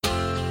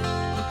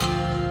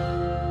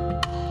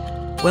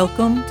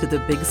Welcome to the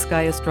Big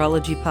Sky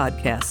Astrology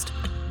Podcast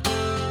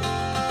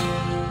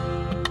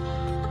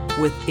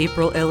with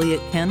April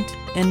Elliott Kent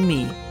and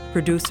me,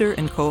 producer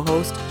and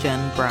co-host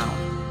Jen Brown.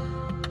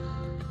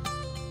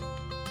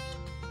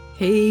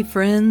 Hey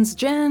friends,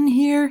 Jen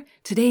here.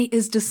 Today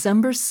is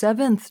December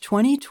 7th,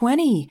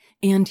 2020,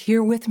 and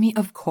here with me,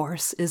 of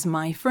course, is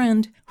my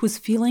friend who's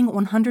feeling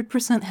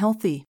 100%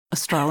 healthy,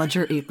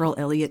 astrologer April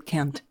Elliott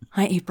Kent.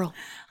 Hi, April.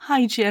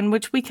 Hi, Jen,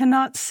 which we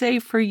cannot say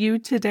for you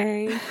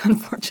today.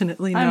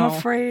 Unfortunately, no. I'm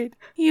afraid.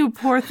 You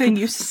poor thing,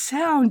 you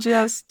sound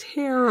just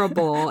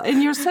terrible.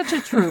 And you're such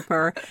a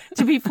trooper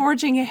to be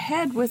forging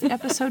ahead with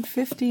episode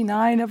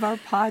 59 of our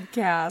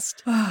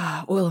podcast.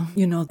 Well,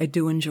 you know, I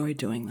do enjoy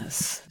doing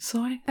this,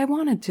 so I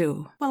wanted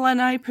to. Well,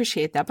 and I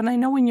appreciate that, but I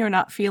know when you're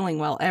not feeling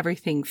well,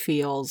 everything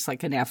feels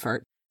like an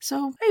effort.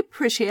 So I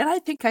appreciate it. I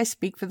think I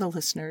speak for the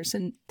listeners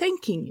in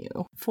thanking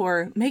you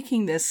for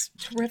making this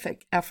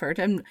terrific effort.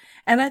 And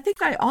I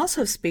think I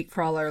also speak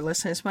for all our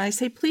listeners when I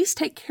say, please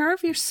take care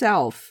of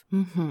yourself.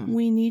 Mm-hmm.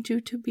 We need you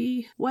to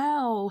be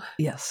well.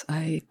 Yes,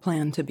 I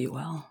plan to be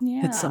well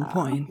at some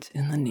point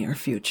in the near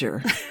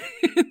future.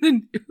 In the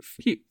near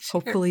future.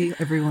 Hopefully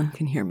everyone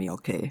can hear me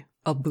okay.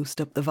 I'll boost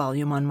up the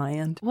volume on my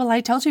end. Well,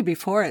 I told you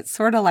before, it's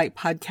sort of like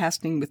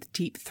podcasting with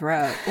deep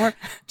throat. Or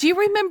do you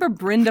remember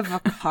Brenda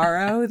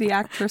Vaccaro, the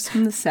actress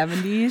from the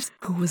 70s?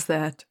 Who was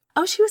that?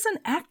 Oh, she was an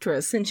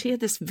actress, and she had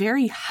this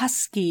very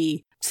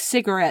husky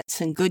cigarettes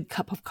and good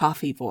cup of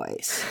coffee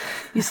voice.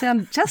 You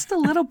sound just a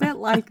little bit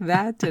like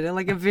that today,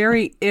 like a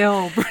very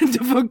ill Brenda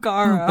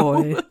Vaccaro.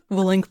 Oh boy,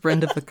 we'll link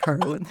Brenda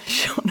Vaccaro in the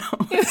show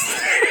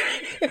notes.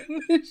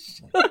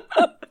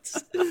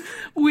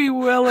 We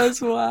will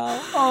as well.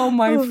 Oh,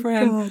 my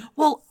friend. God.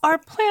 Well, our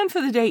plan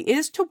for the day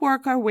is to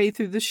work our way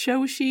through the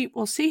show sheet.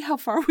 We'll see how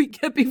far we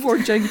get before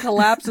Jen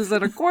collapses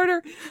at a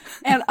quarter.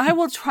 And I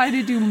will try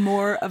to do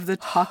more of the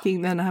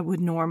talking than I would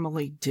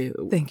normally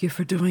do. Thank you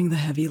for doing the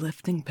heavy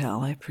lifting,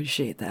 pal. I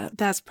appreciate that.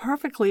 That's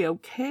perfectly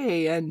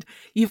okay. And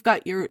you've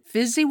got your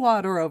fizzy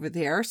water over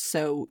there,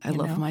 so I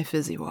love my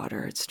fizzy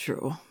water. It's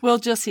true. We'll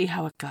just see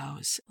how it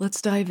goes.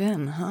 Let's dive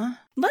in, huh?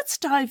 Let's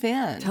dive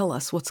in. Tell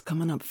us what's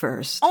coming up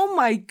first. Oh,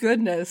 my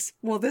goodness.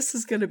 Well, this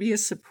is going to be a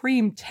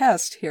supreme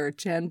test here,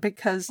 Jen,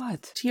 because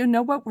what? Do you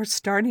know what we're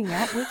starting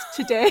out with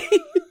today?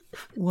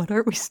 What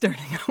are we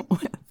starting out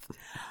with?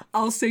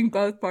 I'll sing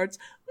both parts.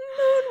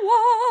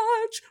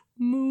 Moonwatch,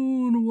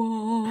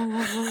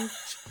 moonwatch.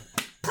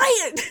 Play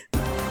it!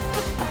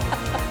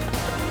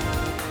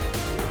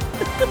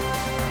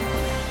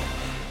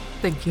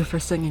 Thank you for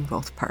singing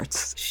both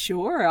parts.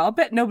 Sure. I'll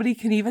bet nobody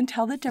can even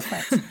tell the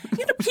difference.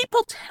 You know,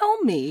 people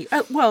tell me,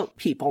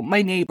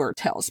 my neighbor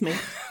tells me,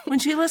 when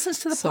she listens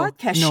to the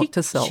podcast. Note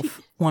to self,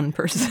 one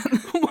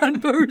person.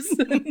 One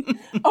person.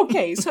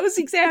 Okay, so it's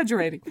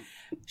exaggerating.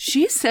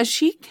 She says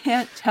she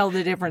can't tell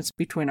the difference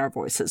between our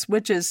voices,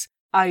 which is,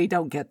 I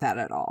don't get that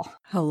at all.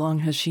 How long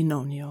has she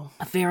known you?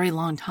 A very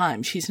long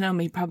time. She's known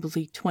me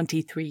probably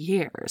 23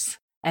 years.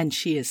 And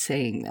she is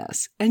saying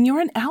this. And you're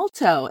an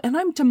alto, and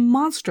I'm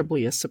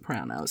demonstrably a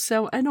soprano,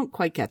 so I don't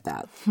quite get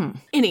that.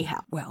 Anyhow,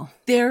 well,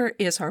 there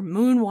is our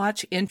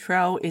Moonwatch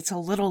intro. It's a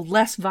little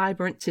less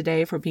vibrant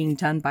today for being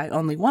done by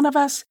only one of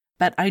us,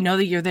 but I know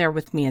that you're there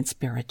with me in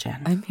spirit,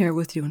 Jen. I'm here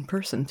with you in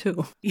person,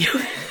 too.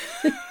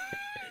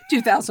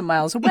 2,000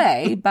 miles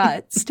away,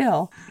 but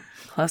still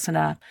close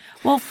enough.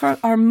 Well, for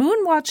our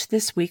Moonwatch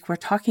this week, we're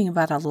talking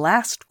about a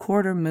last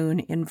quarter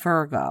moon in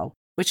Virgo,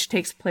 which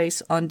takes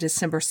place on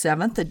December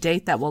 7th, a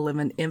date that will live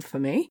in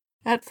infamy,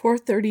 at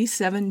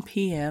 4:37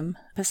 p.m.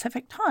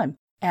 Pacific time,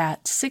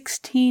 at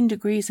 16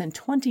 degrees and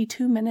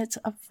 22 minutes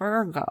of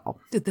Virgo.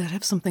 Did that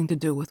have something to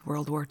do with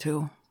World War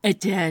II? It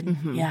did.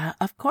 Mm-hmm. Yeah,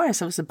 of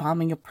course. It was the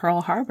bombing of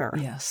Pearl Harbor.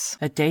 Yes.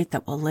 A date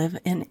that will live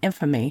in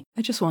infamy.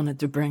 I just wanted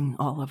to bring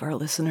all of our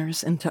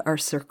listeners into our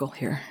circle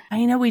here.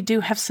 I know we do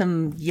have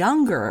some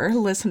younger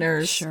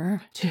listeners.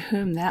 Sure. To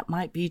whom that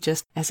might be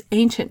just as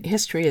ancient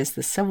history as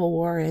the Civil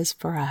War is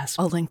for us.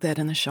 I'll link that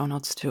in the show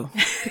notes, too.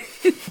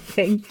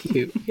 Thank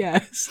you.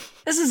 Yes.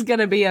 This is going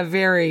to be a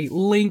very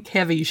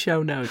link-heavy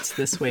show notes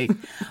this week.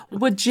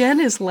 What Jen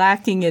is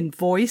lacking in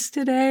voice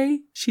today,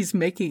 she's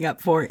making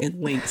up for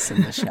in links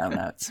in the show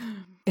notes.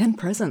 And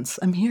presence.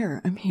 I'm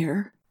here.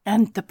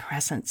 And the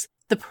presence.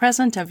 The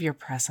present of your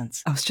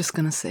presence. I was just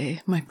going to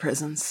say, my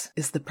presence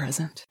is the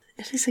present.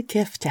 It is a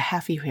gift to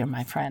have you here,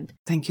 my friend.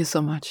 Thank you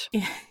so much.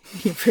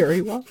 You're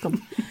very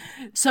welcome.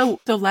 So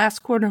the last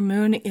quarter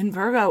moon in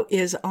Virgo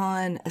is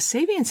on a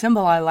Sabian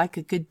symbol I like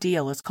a good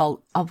deal. It's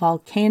called a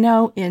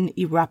volcano in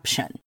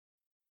eruption.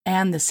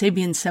 And the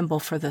Sabian symbol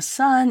for the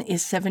sun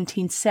is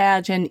 17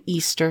 Sag and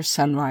Easter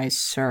sunrise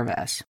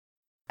service.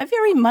 I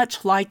very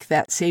much like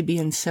that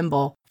Sabian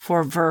symbol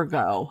for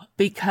Virgo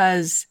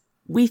because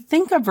we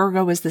think of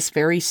Virgo as this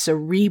very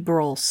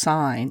cerebral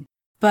sign,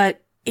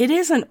 but it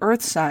is an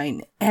earth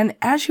sign. And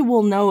as you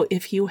will know,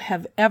 if you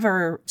have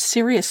ever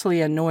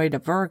seriously annoyed a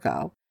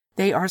Virgo,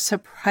 they are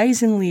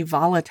surprisingly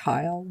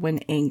volatile when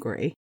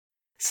angry.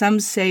 Some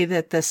say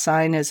that the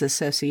sign is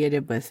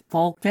associated with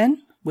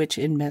Vulcan, which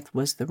in myth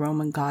was the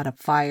Roman god of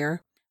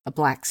fire, a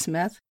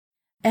blacksmith.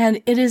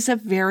 And it is a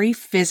very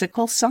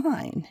physical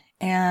sign.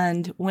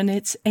 And when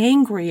it's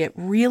angry, it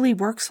really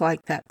works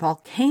like that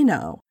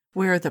volcano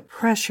where the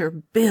pressure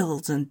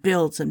builds and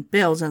builds and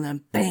builds and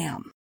then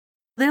bam.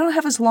 They don't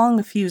have as long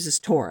a fuse as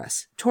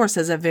Taurus. Taurus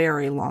has a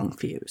very long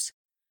fuse.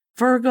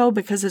 Virgo,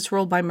 because it's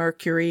ruled by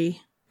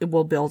Mercury, it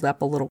will build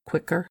up a little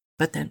quicker,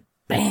 but then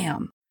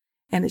bam.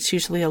 And it's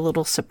usually a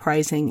little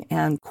surprising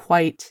and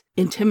quite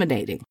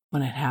intimidating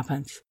when it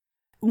happens.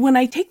 When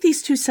I take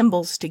these two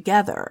symbols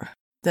together,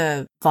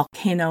 the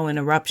volcano in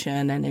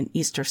eruption and an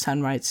Easter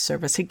sunrise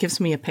service, it gives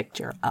me a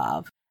picture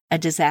of a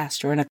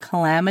disaster and a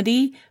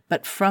calamity,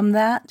 but from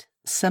that,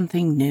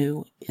 something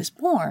new is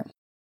born.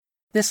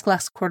 This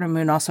last quarter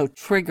moon also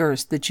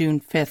triggers the June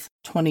 5th,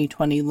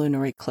 2020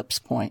 lunar eclipse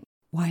point.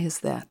 Why is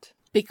that?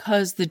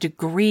 Because the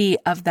degree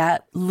of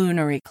that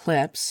lunar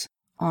eclipse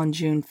on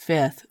June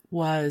 5th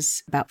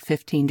was about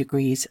 15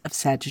 degrees of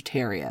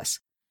Sagittarius.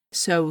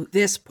 So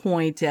this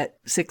point at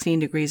 16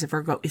 degrees of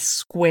Virgo is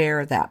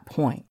square that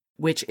point,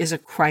 which is a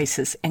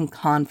crisis and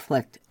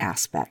conflict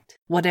aspect.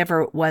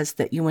 Whatever it was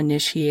that you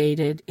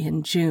initiated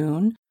in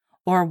June,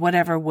 or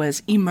whatever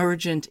was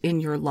emergent in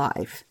your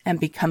life and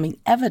becoming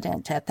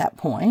evident at that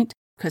point,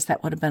 because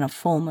that would have been a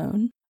full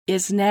moon,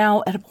 is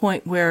now at a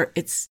point where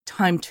it's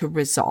time to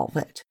resolve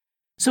it.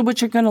 So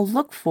what you're going to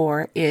look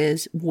for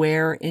is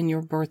where in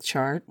your birth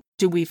chart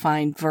do we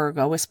find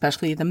Virgo,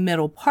 especially the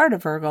middle part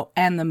of Virgo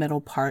and the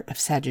middle part of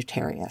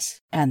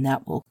Sagittarius. And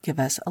that will give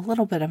us a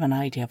little bit of an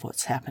idea of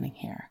what's happening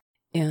here.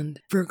 And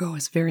Virgo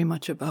is very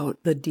much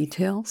about the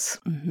details.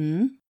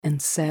 Mm-hmm.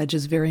 And Sag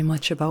is very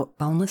much about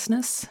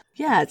boundlessness.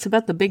 Yeah, it's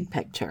about the big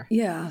picture.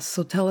 Yeah,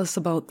 so tell us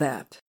about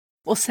that.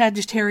 Well,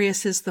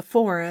 Sagittarius is the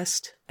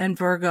forest and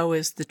Virgo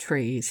is the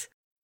trees.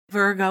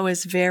 Virgo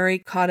is very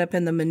caught up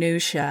in the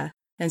minutia.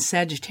 And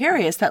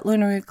Sagittarius, that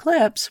lunar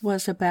eclipse,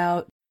 was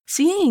about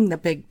seeing the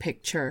big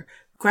picture,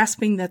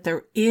 grasping that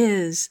there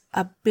is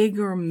a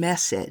bigger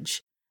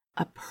message,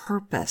 a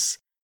purpose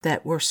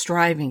that we're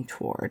striving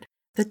toward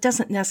that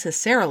doesn't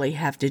necessarily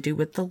have to do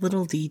with the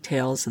little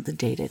details of the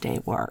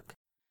day-to-day work.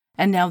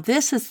 And now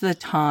this is the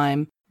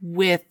time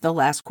with the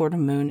last quarter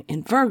moon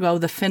in Virgo,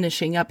 the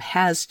finishing up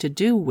has to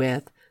do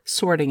with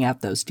sorting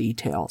out those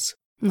details.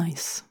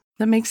 Nice.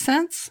 That makes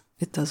sense?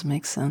 It does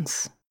make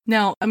sense.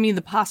 Now,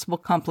 the possible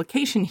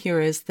complication here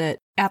is that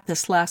at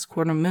this last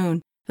quarter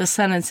moon, the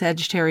sun in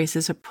Sagittarius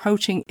is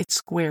approaching its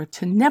square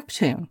to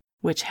Neptune,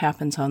 which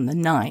happens on the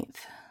 9th.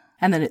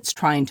 And then it's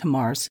trine to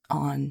Mars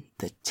on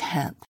the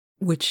 10th.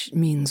 Which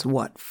means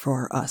what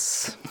for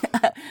us?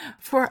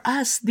 For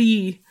us,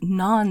 the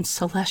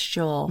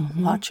non-celestial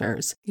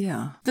watchers.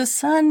 Yeah. The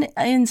sun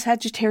in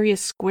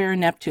Sagittarius square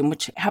Neptune,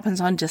 which happens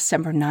on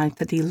December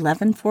 9th at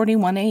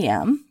 11:41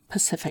 a.m.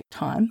 Pacific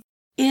time,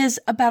 is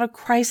about a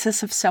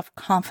crisis of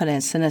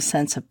self-confidence and a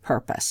sense of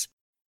purpose.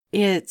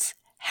 It's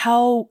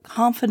how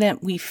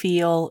confident we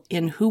feel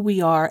in who we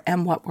are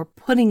and what we're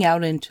putting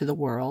out into the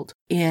world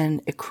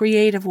in a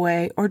creative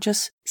way, or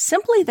just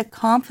simply the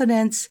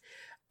confidence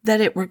that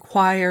it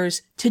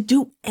requires to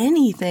do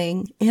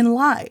anything in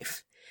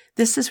life.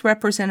 This is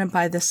represented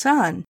by the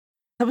sun.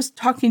 I was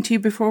talking to you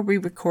before we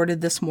recorded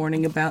this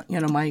morning about,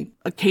 my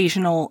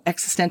occasional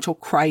existential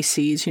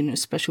crises,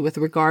 especially with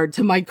regard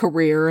to my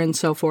career and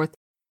so forth.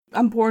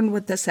 I'm born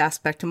with this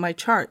aspect in my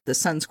chart, the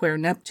sun square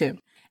Neptune.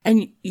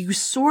 And you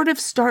sort of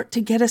start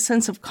to get a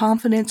sense of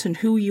confidence in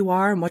who you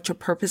are and what your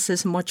purpose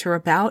is and what you're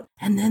about.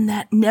 And then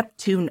that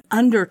Neptune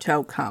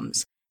undertow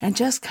comes and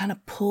just kind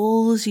of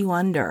pulls you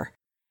under.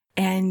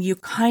 And you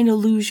kind of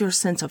lose your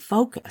sense of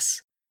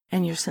focus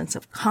and your sense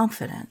of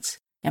confidence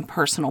and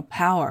personal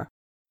power.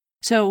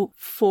 So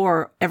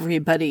for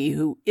everybody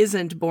who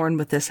isn't born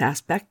with this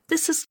aspect,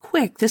 this is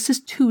quick. This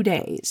is 2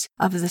 days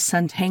of the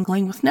sun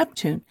tangling with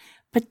Neptune.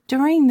 But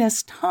during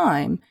this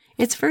time,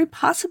 it's very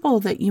possible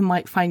that you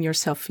might find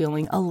yourself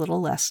feeling a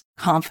little less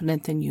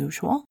confident than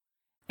usual.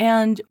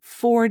 And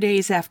 4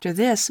 days after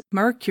this,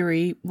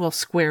 Mercury will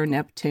square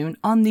Neptune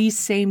on these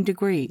same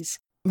degrees.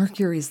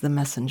 Mercury's the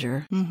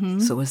messenger. Mm-hmm.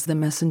 So is the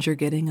messenger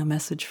getting a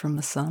message from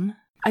the sun?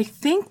 I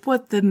think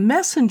what the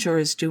messenger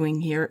is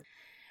doing here,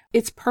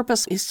 its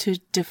purpose is to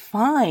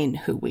define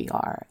who we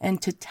are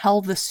and to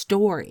tell the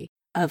story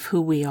of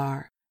who we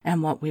are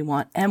and what we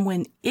want. And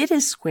when it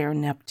is square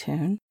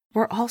Neptune,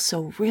 we're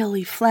also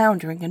really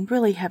floundering and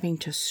really having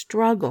to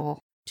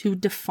struggle to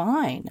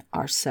define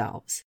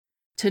ourselves,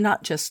 to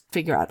not just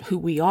figure out who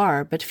we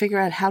are, but figure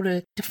out how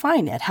to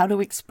define it, how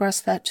to express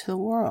that to the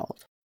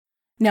world.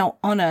 Now,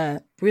 on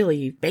a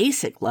really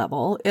basic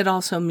level, it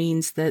also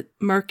means that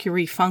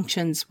Mercury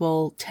functions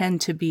will tend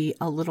to be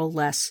a little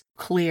less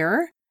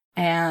clear,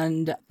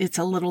 and it's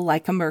a little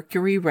like a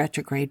Mercury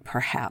retrograde,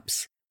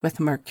 perhaps,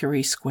 with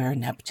Mercury square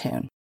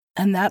Neptune.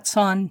 And that's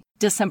on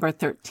December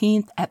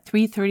 13th at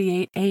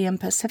 3:38 a.m.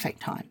 Pacific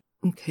time.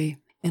 Okay.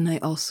 And I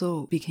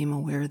also became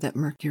aware that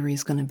Mercury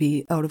is going to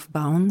be out of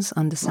bounds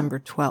on December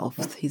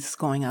 12th. He's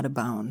going out of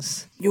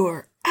bounds.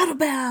 You're out of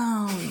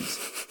bounds!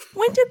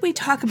 When did we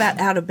talk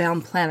about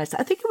out-of-bound planets?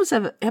 I think it was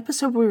an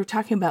episode where we were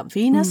talking about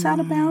Venus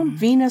out-of-bound,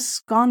 Venus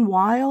gone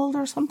wild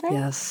or something.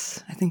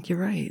 Yes, I think you're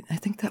right. I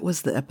think that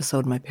was the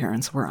episode my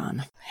parents were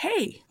on.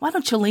 Hey, why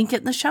don't you link it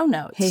in the show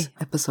notes? Hey,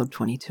 episode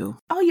 22.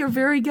 Oh, you're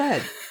very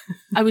good.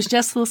 I was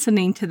just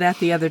listening to that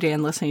the other day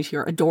and listening to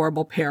your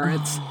adorable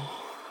parents.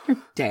 Your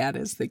dad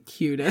is the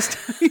cutest.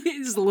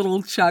 His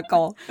little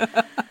chuckle.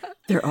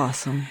 They're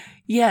awesome.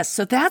 Yes,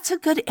 so that's a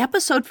good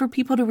episode for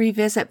people to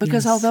revisit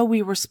because although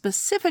we were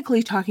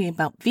specifically talking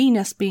about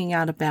Venus being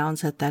out of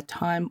bounds at that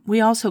time, we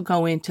also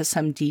go into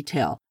some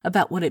detail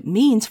about what it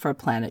means for a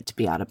planet to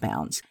be out of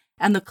bounds.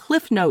 And the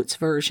Cliff Notes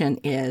version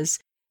is,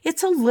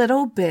 it's a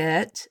little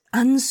bit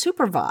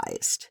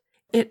unsupervised.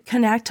 It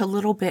can act a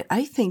little bit,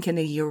 I think, in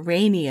a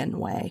Uranian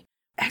way,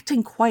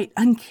 acting quite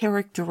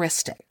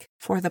uncharacteristic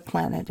for the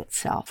planet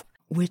itself.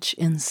 Which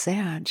in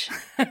Sag,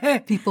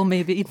 people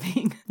may be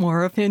being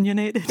more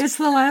opinionated. It's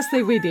the last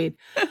thing we need.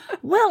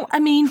 Well, I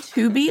mean,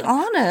 to be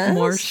honest.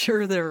 More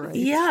sure they're right.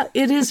 Yeah,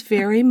 it is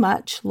very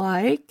much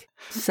like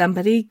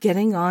somebody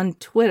getting on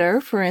Twitter,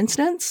 for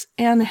instance,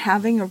 and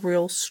having a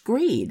real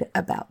screed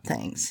about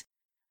things.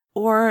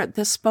 Or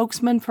the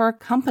spokesman for a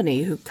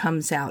company who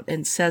comes out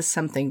and says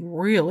something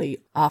really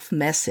off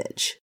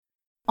message.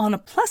 On a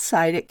plus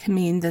side, it can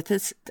mean that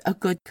it's a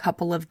good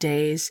couple of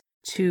days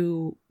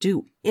to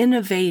do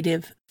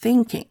innovative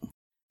thinking.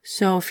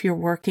 So if you're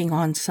working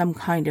on some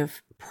kind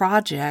of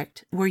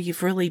project where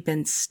you've really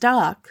been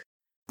stuck,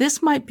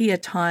 this might be a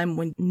time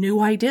when new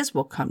ideas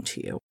will come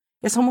to you.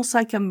 It's almost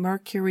like a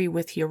Mercury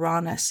with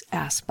Uranus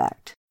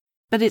aspect.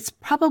 But it's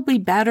probably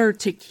better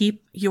to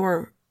keep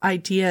your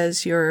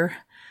ideas, your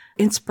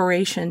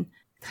inspiration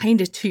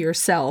kind of to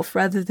yourself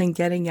rather than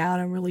getting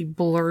out and really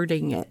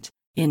blurting it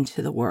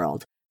into the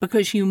world.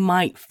 Because you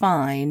might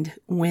find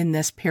when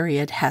this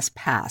period has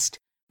passed,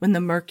 when the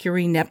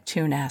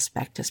Mercury-Neptune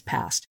aspect has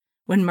passed,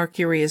 when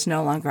Mercury is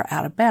no longer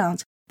out of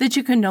bounds, that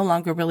you can no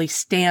longer really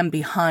stand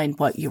behind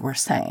what you were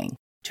saying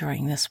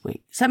during this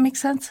week. Does that make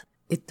sense?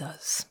 It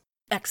does.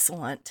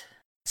 Excellent.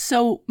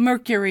 So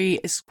Mercury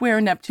is square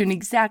Neptune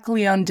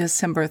exactly on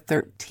December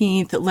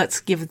 13th. Let's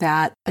give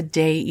that a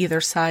day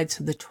either side,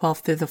 so the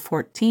 12th through the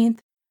 14th.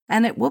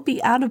 And it will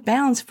be out of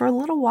bounds for a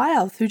little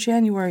while through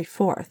January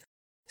 4th.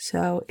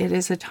 So it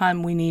is a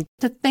time we need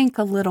to think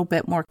a little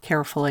bit more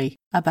carefully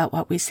about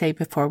what we say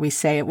before we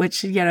say it,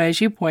 which, as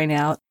you point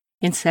out,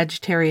 in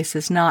Sagittarius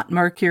is not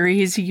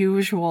Mercury's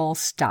usual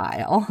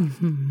style.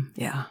 Mm-hmm.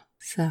 Yeah.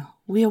 So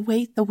we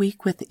await the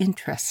week with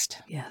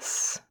interest.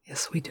 Yes.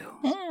 Yes, we do.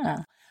 Yeah.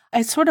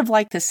 I sort of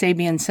like the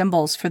Sabian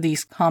symbols for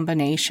these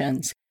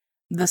combinations.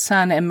 The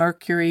Sun and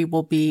Mercury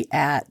will be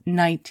at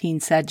 19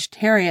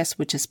 Sagittarius,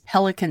 which is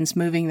pelicans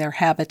moving their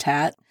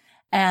habitat.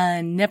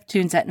 And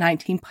Neptune's at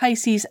 19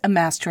 Pisces, a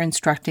master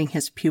instructing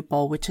his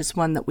pupil, which is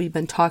one that we've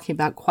been talking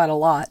about quite a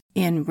lot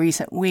in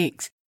recent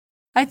weeks.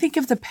 I think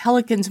of the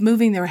pelicans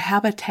moving their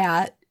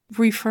habitat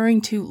referring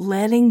to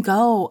letting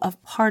go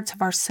of parts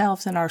of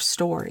ourselves and our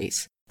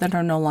stories that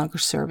are no longer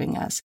serving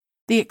us.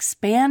 The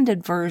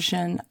expanded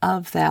version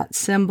of that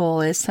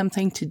symbol is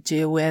something to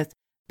do with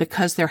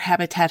because their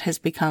habitat has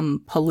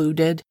become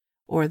polluted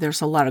or there's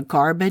a lot of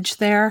garbage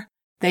there,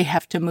 they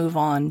have to move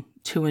on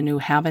to a new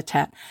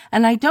habitat.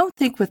 And I don't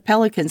think with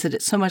pelicans that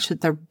it's so much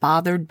that they're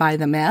bothered by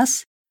the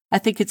mess. I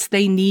think it's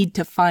they need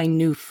to find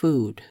new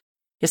food.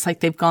 It's like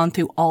they've gone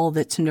through all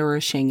that's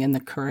nourishing in the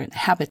current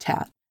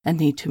habitat and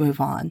need to move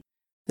on.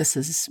 This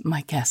is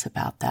my guess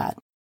about that.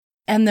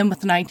 And then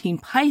with 19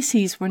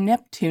 Pisces, where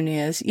Neptune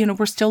is,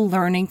 we're still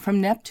learning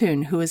from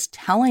Neptune, who is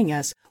telling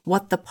us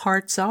what the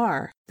parts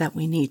are that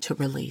we need to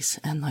release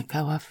and let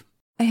go of.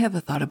 I have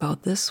a thought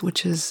about this,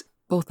 which is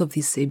both of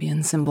these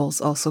Sabian symbols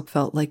also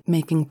felt like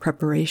making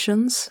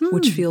preparations,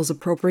 which feels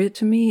appropriate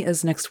to me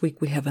as next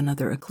week we have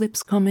another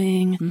eclipse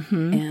coming,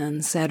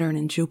 and Saturn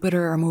and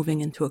Jupiter are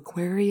moving into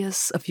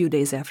Aquarius a few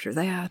days after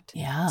that.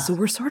 Yeah. So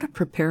we're sort of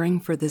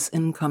preparing for this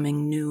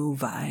incoming new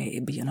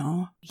vibe,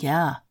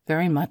 Yeah,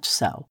 very much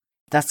so.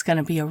 That's going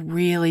to be a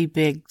really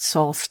big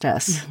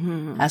solstice,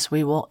 as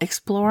we will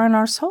explore in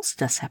our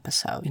solstice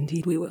episode.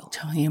 Indeed we will.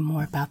 Tell you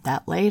more about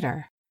that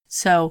later.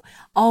 So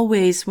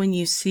always when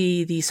you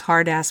see these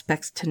hard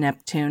aspects to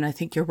Neptune, I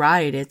think you're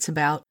right. It's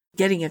about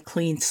getting a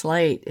clean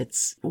slate.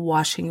 It's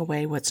washing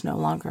away what's no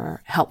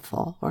longer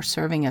helpful or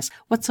serving us.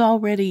 What's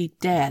already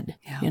dead,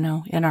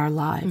 in our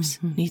lives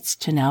needs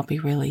to now be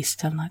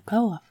released and let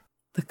go of.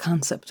 The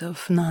concept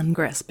of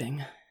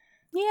non-grasping.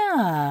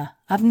 Yeah,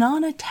 of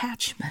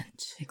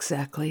non-attachment.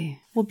 Exactly.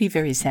 We'll be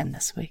very zen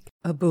this week.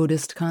 A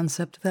Buddhist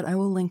concept that I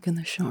will link in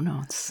the show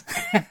notes.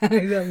 I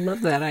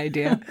love that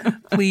idea.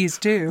 Please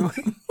do.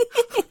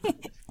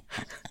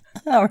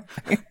 All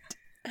right.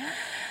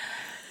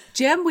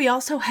 Jem, we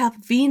also have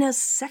Venus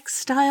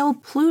sextile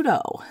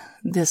Pluto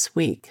this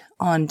week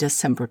on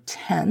December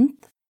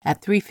 10th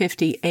at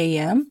 3:50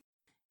 a.m.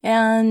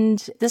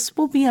 And this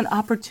will be an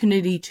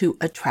opportunity to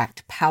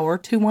attract power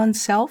to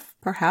oneself,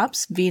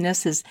 perhaps.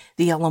 Venus is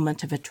the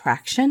element of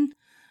attraction.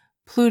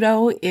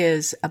 Pluto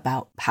is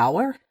about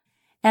power.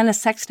 And a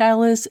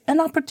sextile is an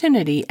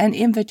opportunity, an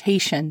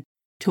invitation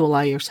to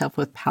ally yourself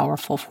with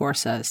powerful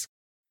forces.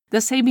 The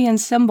Sabian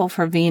symbol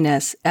for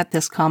Venus at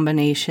this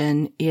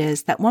combination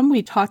is that one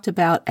we talked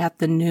about at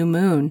the new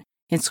moon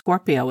in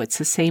Scorpio. It's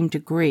the same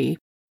degree.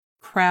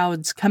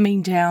 Crowds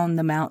coming down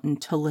the mountain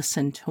to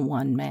listen to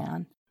one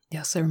man.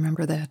 Yes, I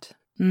remember that.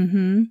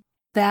 Mm-hmm.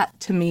 That,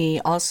 to me,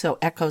 also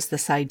echoes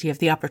this idea of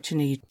the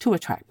opportunity to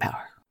attract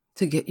power.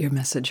 To get your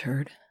message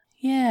heard.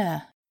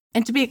 Yeah.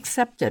 And to be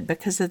accepted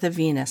because of the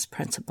Venus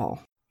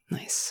principle.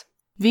 Nice.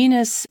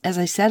 Venus, as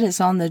I said,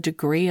 is on the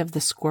degree of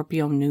the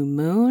Scorpio new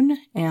moon.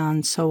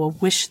 And so a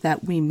wish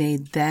that we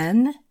made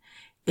then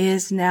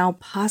is now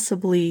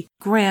possibly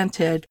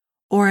granted,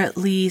 or at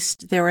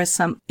least there is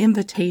some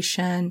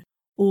invitation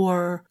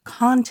or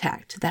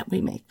contact that we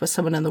make with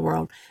someone in the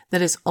world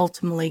that is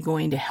ultimately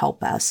going to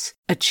help us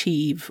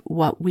achieve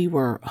what we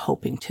were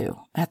hoping to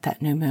at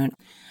that new moon.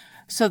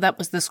 So that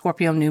was the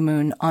Scorpio new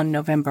moon on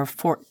November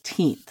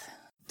 14th.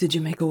 Did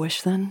you make a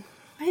wish then?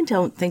 I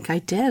don't think I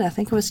did. I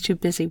think I was too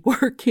busy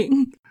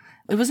working.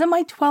 It was in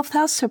my 12th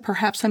house, so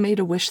perhaps I made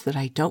a wish that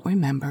I don't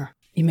remember.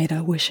 You made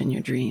a wish in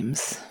your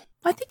dreams.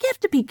 I think you have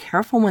to be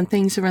careful when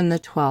things are in the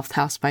 12th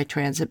house by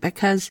transit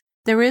because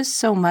there is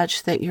so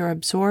much that you're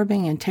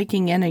absorbing and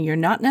taking in, and you're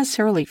not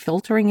necessarily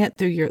filtering it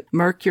through your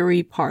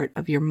Mercury part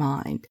of your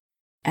mind.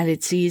 And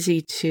it's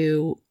easy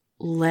to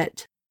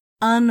let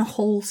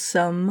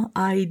unwholesome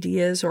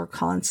ideas or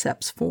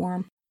concepts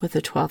form with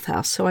the 12th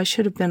house. So I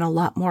should have been a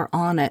lot more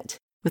on it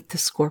with the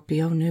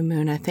Scorpio new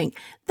moon. I think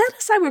that,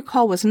 as I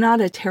recall, was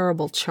not a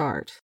terrible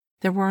chart.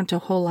 There weren't a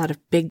whole lot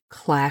of big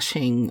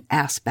clashing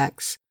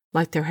aspects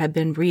like there had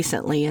been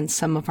recently in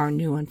some of our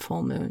new and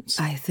full moons.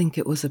 I think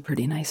it was a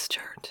pretty nice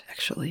chart,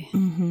 actually.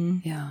 Mm-hmm.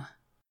 Yeah.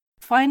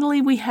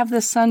 Finally, we have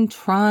the Sun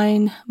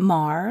trine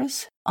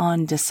Mars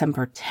on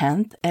December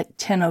 10th at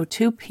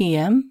 10:02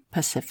 p.m.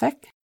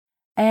 Pacific.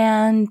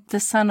 And the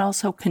Sun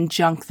also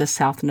conjunct the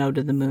South Node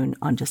of the Moon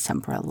on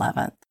December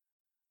 11th.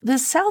 The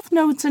South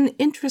Node's an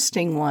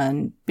interesting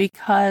one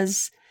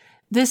because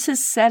this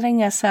is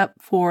setting us up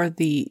for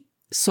the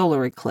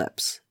solar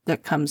eclipse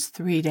that comes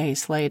 3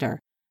 days later.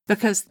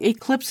 Because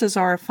eclipses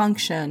are a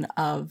function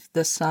of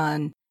the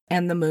sun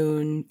and the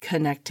moon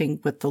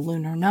connecting with the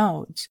lunar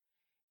nodes.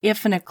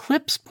 If an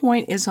eclipse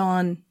point is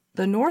on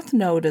the north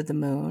node of the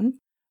moon,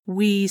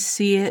 we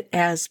see it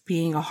as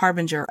being a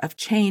harbinger of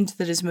change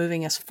that is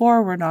moving us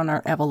forward on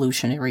our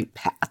evolutionary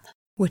path.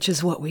 Which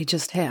is what we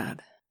just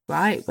had.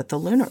 Right, with the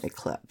lunar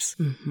eclipse.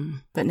 Mm-hmm.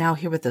 But now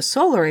here with the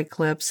solar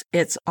eclipse,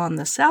 it's on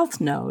the south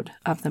node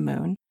of the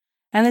moon.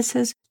 And it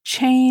says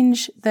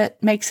change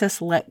that makes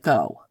us let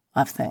go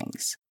of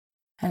things.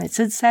 And it's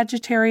in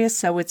Sagittarius,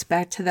 so it's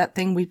back to that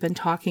thing we've been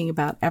talking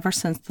about ever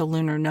since the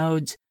lunar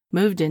nodes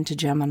moved into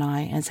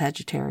Gemini and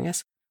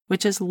Sagittarius,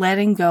 which is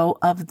letting go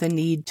of the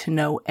need to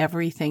know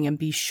everything and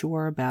be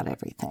sure about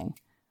everything.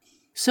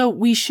 So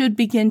we should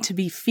begin to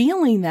be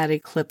feeling that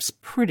eclipse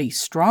pretty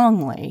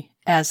strongly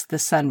as the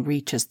sun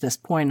reaches this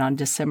point on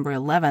December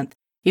 11th,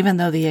 even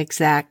though the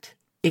exact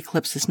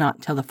eclipse is not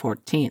until the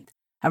 14th.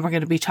 And we're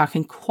going to be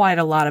talking quite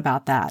a lot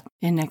about that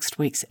in next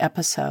week's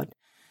episode.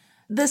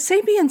 The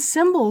Sabian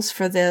symbols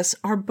for this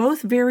are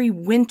both very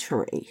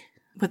wintry,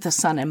 with the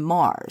Sun and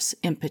Mars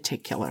in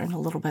particular, and a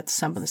little bit the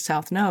Sun with the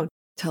South Node.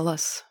 Tell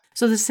us.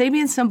 So the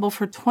Sabian symbol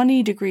for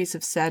 20 degrees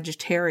of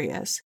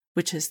Sagittarius,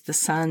 which is the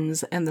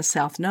Sun's and the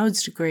South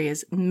Node's degree,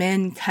 is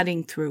men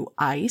cutting through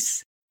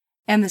ice.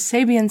 And the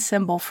Sabian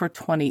symbol for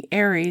 20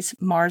 Aries,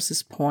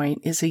 Mars's point,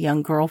 is a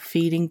young girl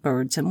feeding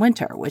birds in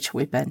winter, which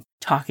we've been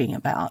talking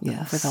about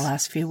for the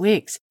last few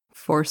weeks.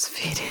 Force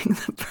feeding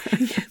the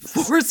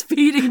birds. Force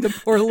feeding the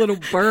poor little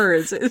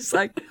birds. It's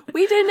like,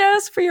 we didn't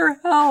ask for your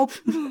help.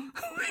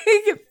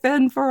 We can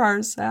fend for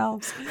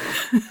ourselves.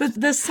 But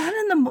the Sun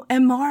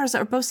and Mars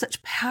are both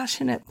such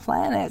passionate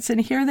planets,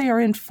 and here they are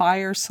in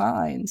fire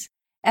signs.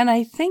 And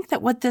I think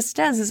that what this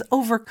does is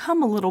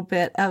overcome a little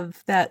bit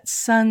of that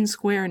Sun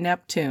square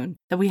Neptune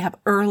that we have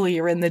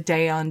earlier in the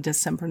day on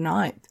December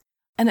 9th.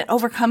 And it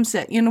overcomes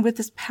it, with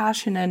this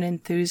passion and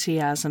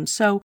enthusiasm.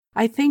 So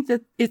I think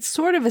that it's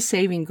sort of a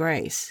saving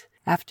grace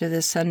after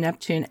this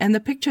Sun-Neptune. And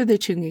the picture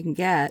that you can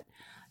get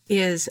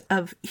is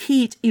of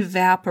heat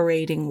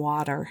evaporating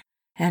water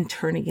and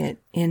turning it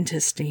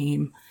into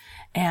steam.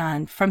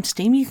 And from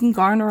steam, you can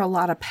garner a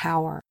lot of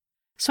power.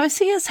 So I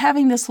see us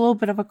having this little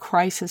bit of a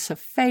crisis of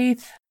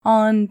faith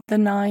on the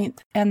 9th,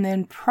 and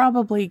then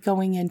probably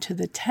going into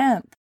the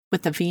 10th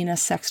with the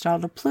Venus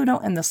sextile to Pluto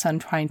and the Sun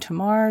trine to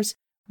Mars.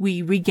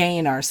 We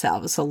regain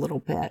ourselves a little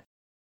bit.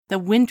 The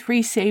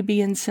wintry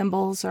Sabian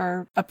symbols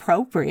are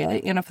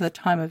appropriate, for the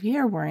time of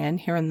year we're in,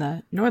 here in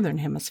the Northern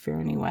Hemisphere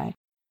anyway.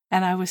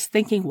 And I was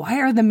thinking, why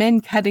are the men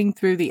cutting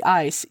through the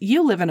ice?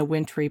 You live in a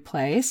wintry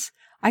place.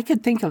 I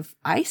could think of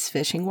ice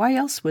fishing. Why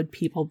else would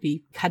people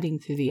be cutting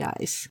through the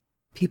ice?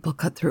 People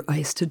cut through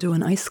ice to do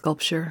an ice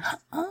sculpture.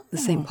 Oh. The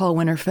St. Paul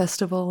Winter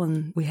Festival,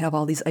 and we have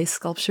all these ice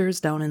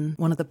sculptures down in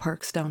one of the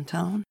parks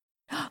downtown.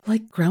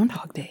 Like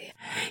Groundhog Day.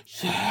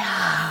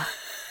 Yeah.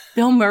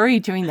 Bill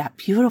Murray doing that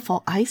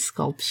beautiful ice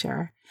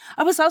sculpture.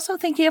 I was also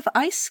thinking of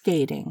ice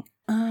skating.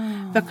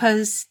 Oh.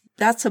 Because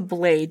That's a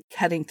blade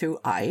cutting through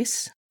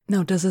ice.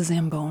 Now, does a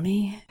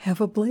Zamboni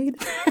have a blade?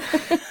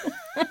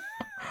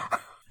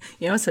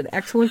 It's an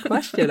excellent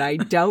question. I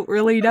don't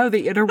really know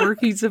the inner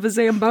workings of a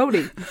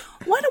Zamboni.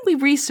 Why don't we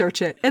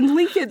research it and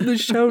link it in the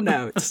show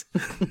notes?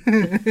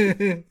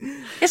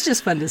 It's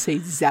just fun to say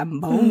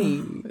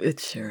Zamboni. It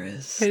sure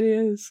is. It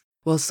is.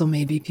 Well, so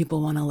maybe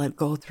people want to let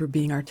go through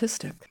being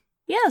artistic.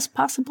 Yes,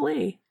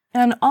 possibly.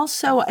 And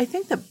also, I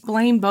think that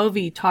Blaine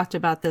Bovey talked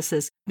about this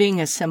as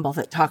being a symbol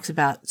that talks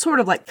about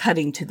sort of like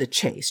cutting to the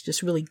chase,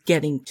 just really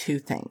getting to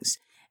things.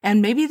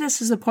 And maybe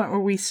this is a point where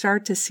we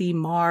start to see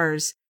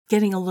Mars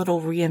getting a little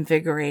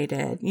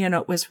reinvigorated.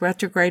 It was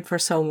retrograde for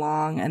so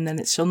long, and then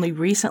it's only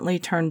recently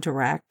turned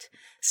direct,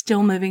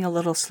 still moving a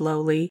little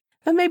slowly.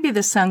 But maybe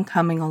the sun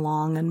coming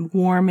along and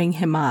warming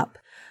him up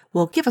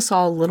will give us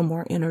all a little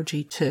more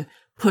energy to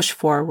push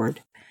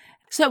forward.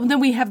 So then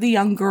we have the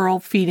young girl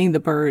feeding the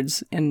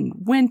birds in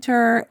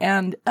winter.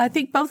 And I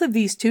think both of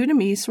these two to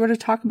me sort of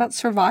talk about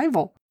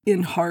survival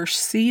in harsh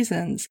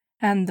seasons.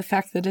 And the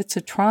fact that it's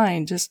a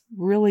trine just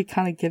really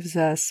kind of gives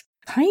us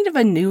kind of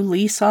a new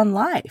lease on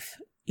life,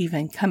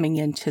 even coming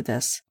into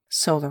this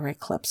solar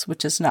eclipse,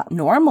 which is not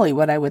normally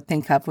what I would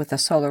think of with a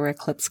solar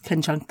eclipse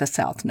conjunct the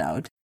South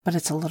Node. But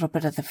it's a little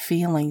bit of the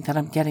feeling that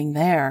I'm getting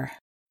there.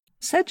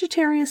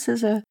 Sagittarius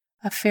is a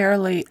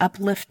fairly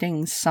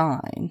uplifting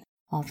sign.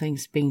 All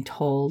things being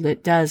told,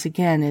 it does,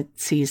 again, it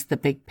sees the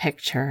big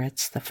picture.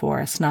 It's the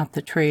forest, not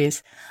the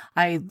trees.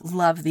 I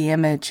love the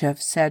image of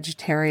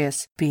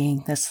Sagittarius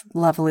being this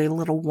lovely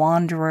little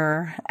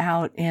wanderer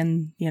out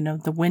in,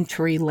 the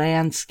wintry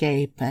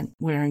landscape and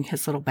wearing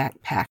his little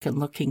backpack and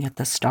looking at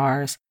the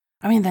stars.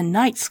 I mean, the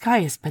night sky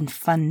has been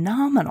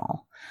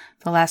phenomenal.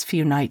 The last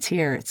few nights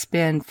here,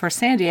 for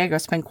San Diego,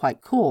 it's been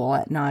quite cool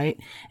at night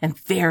and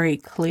very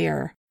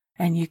clear.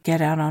 And you get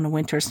out on a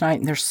winter's night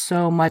and there's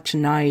so much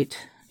night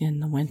in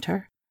the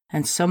winter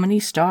and so many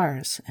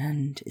stars,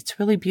 and it's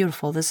really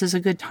beautiful. This is a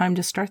good time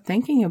to start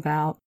thinking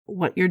about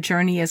what your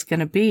journey is going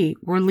to be.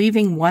 We're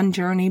leaving one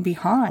journey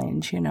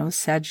behind,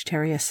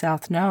 Sagittarius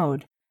South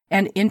Node,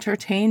 and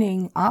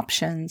entertaining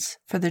options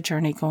for the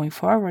journey going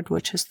forward,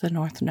 which is the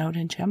North Node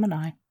in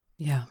Gemini.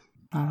 Yeah.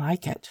 I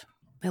like it.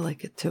 I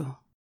like it too.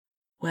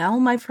 Well,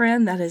 my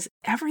friend, that is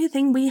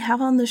everything we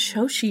have on the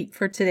show sheet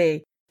for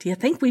today. Do you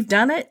think we've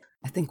done it?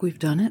 I think we've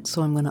done it,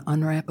 so I'm going to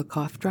unwrap a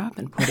cough drop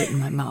and put it in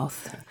my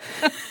mouth.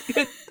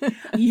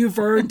 You've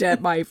earned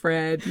it, my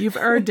friend. You've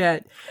earned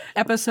it.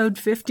 Episode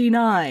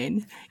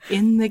 59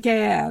 in the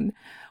can.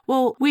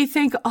 Well, we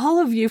thank all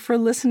of you for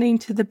listening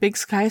to the Big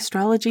Sky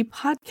Astrology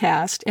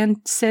podcast and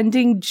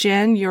sending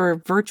Jen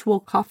your virtual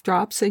cough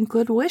drops and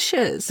good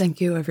wishes.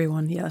 Thank you,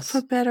 everyone. Yes.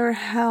 For better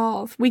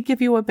health. We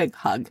give you a big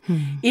hug.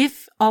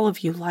 If all of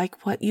you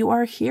like what you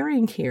are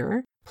hearing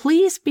here,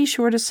 please be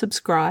sure to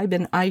subscribe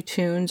in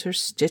iTunes or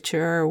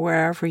Stitcher or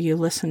wherever you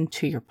listen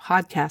to your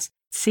podcast.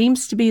 It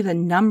seems to be the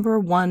number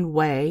one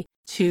way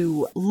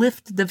to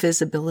lift the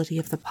visibility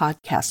of the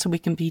podcast so we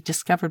can be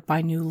discovered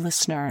by new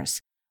listeners.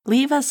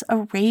 Leave us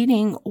a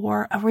rating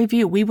or a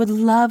review. We would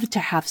love to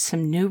have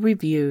some new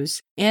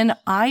reviews in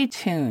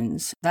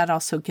iTunes. That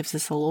also gives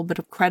us a little bit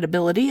of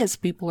credibility as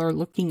people are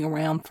looking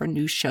around for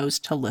new shows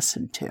to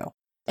listen to.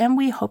 And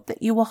we hope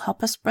that you will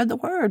help us spread the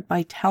word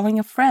by telling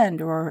a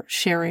friend or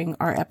sharing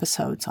our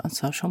episodes on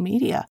social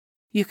media.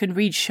 You can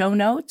read show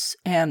notes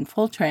and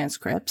full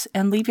transcripts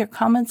and leave your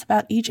comments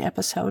about each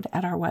episode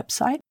at our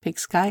website,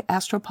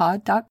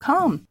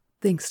 bigskyastropod.com.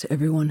 Thanks to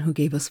everyone who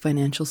gave us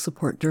financial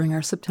support during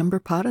our September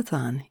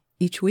Podathon.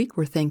 Each week,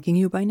 we're thanking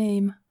you by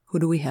name. Who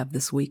do we have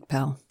this week,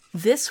 pal?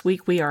 This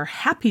week, we are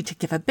happy to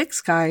give a Big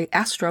Sky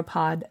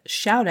Astropod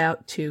shout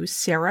out to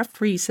Sarah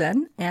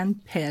Friesen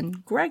and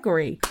Penn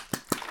Gregory.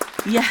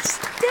 Yes.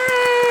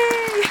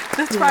 Yay!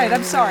 That's right.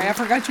 I'm sorry. I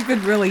forgot you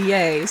could really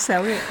yay.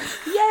 So, yay!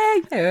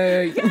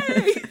 Yay!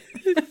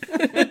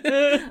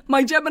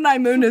 My Gemini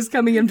moon is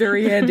coming in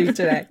very handy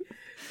today.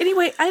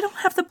 Anyway, I don't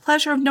have the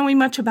pleasure of knowing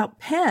much about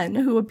Penn,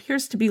 who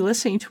appears to be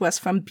listening to us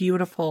from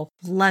beautiful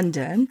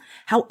London.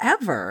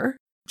 However,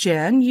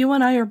 Jen, you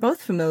and I are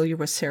both familiar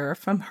with Sarah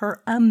from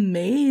her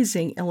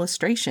amazing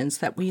illustrations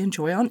that we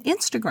enjoy on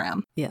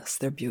Instagram. Yes,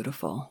 they're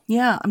beautiful.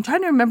 Yeah, I'm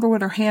trying to remember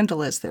what her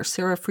handle is there.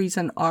 Sarah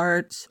Friesen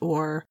Art,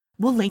 or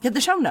we'll link in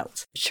the show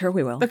notes. Sure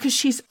we will. Because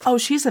she's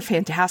a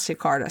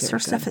fantastic artist. Her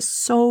stuff is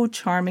so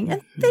charming.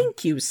 And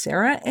thank you,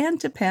 Sarah,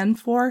 and to Penn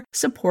for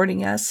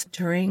supporting us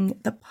during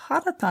the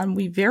Podathon.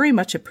 We very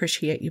much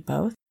appreciate you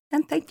both.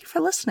 And thank you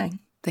for listening.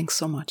 Thanks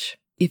so much.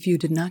 If you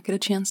did not get a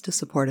chance to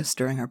support us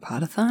during our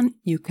Podathon,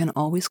 you can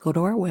always go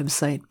to our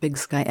website,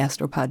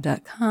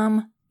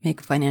 bigskyastropod.com,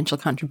 make a financial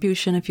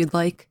contribution if you'd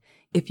like.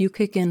 If you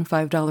kick in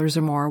 $5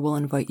 or more, we'll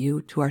invite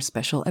you to our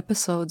special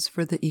episodes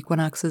for the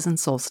equinoxes and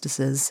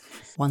solstices.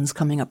 One's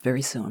coming up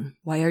very soon.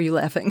 Why are you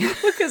laughing?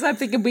 Because I'm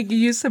thinking we can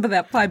use some of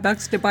that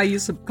 $5 to buy you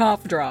some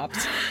cough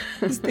drops.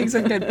 These things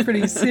are getting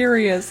pretty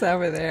serious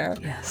over there.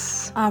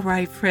 Yes. All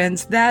right,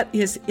 friends, that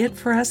is it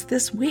for us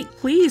this week.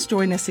 Please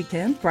join us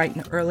again bright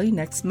and early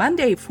next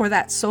Monday for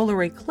that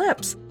solar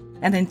eclipse.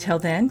 And until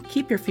then,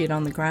 keep your feet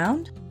on the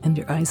ground. And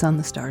your eyes on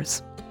the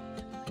stars.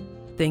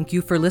 Thank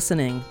you for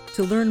listening.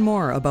 To learn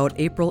more about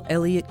April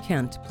Elliott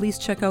Kent, please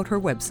check out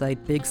her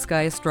website,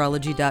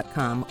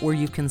 BigSkyAstrology.com, where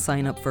you can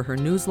sign up for her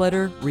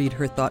newsletter, read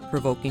her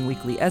thought-provoking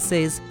weekly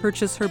essays,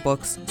 purchase her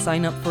books,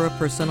 sign up for a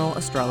personal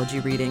astrology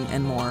reading,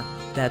 and more.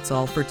 That's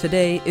all for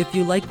today. If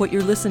you like what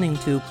you're listening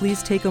to,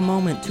 please take a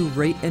moment to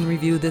rate and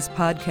review this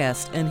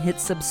podcast and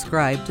hit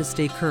subscribe to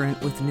stay current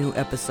with new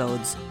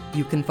episodes.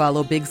 You can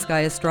follow Big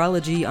Sky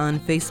Astrology on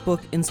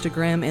Facebook,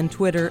 Instagram, and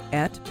Twitter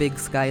at Big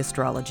Sky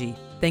Astrology.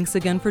 Thanks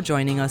again for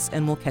joining us,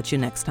 and we'll catch you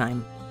next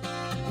time.